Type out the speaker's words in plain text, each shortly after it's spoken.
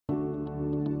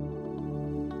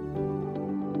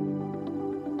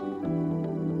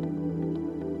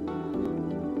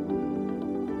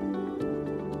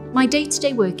My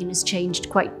day-to-day working has changed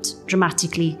quite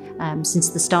dramatically since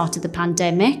the start of the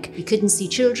pandemic. We couldn't see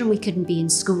children, we couldn't be in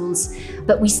schools,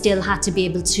 but we still had to be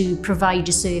able to provide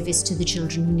a service to the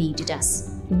children who needed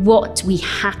us. What we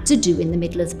had to do in the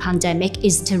middle of the pandemic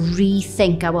is to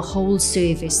rethink our whole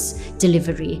service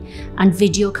delivery, and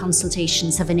video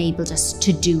consultations have enabled us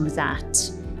to do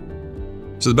that.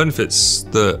 So the benefits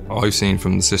that I've seen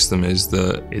from the system is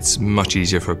that it's much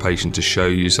easier for a patient to show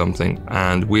you something,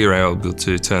 and we're able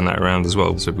to turn that around as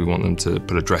well. So if we want them to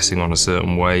put a dressing on a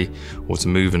certain way or to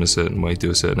move in a certain way,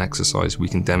 do a certain exercise, we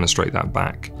can demonstrate that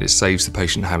back. It saves the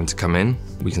patient having to come in.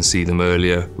 We can see them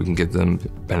earlier, we can give them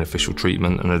beneficial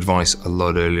treatment and advice a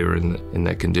lot earlier in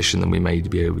their condition than we may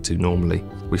be able to normally.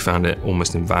 We found it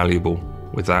almost invaluable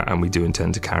with that, and we do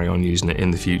intend to carry on using it in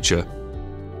the future.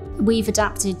 We've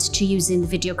adapted to using the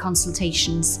video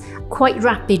consultations quite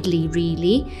rapidly,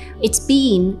 really. It's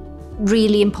been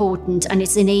really important, and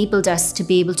it's enabled us to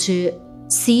be able to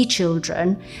see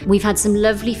children. We've had some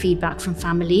lovely feedback from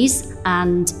families,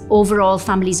 and overall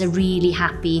families are really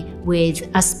happy with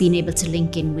us being able to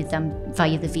link in with them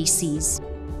via the VCs.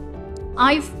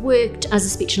 I've worked as a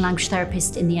speech and language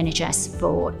therapist in the NHS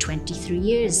for 23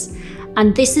 years.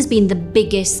 And this has been the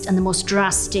biggest and the most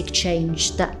drastic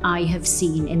change that I have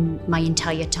seen in my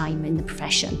entire time in the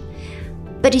profession.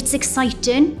 But it's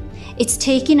exciting, it's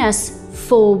taking us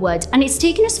forward, and it's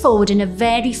taken us forward in a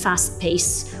very fast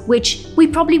pace, which we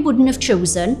probably wouldn't have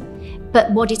chosen. But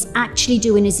what it's actually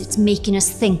doing is it's making us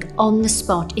think on the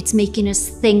spot. It's making us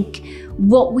think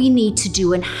what we need to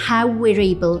do and how we're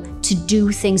able to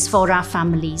do things for our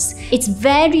families. It's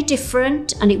very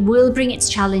different, and it will bring its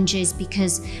challenges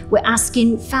because we're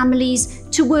asking families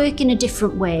to work in a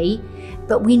different way,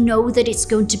 but we know that it's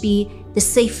going to be the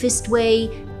safest way,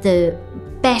 the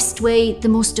best way, the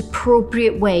most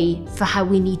appropriate way for how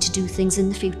we need to do things in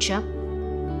the future.